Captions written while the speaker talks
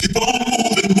Keep on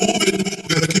moving, moving.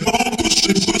 Gotta keep on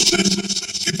pushing, pushing.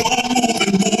 Keep on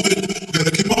moving, moving. Gotta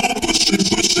keep on pushing,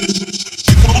 pushing.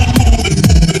 Keep on moving,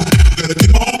 moving. Gotta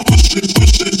keep on pushing,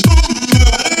 pushing.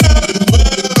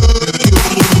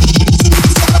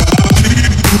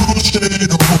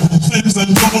 Things are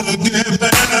gonna get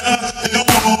better. And I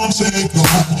won't take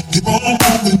long. Keep on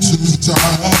moving to the top.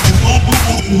 Keep on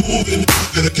moving, moving.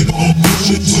 Gotta keep on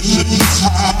pushing to the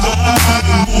top.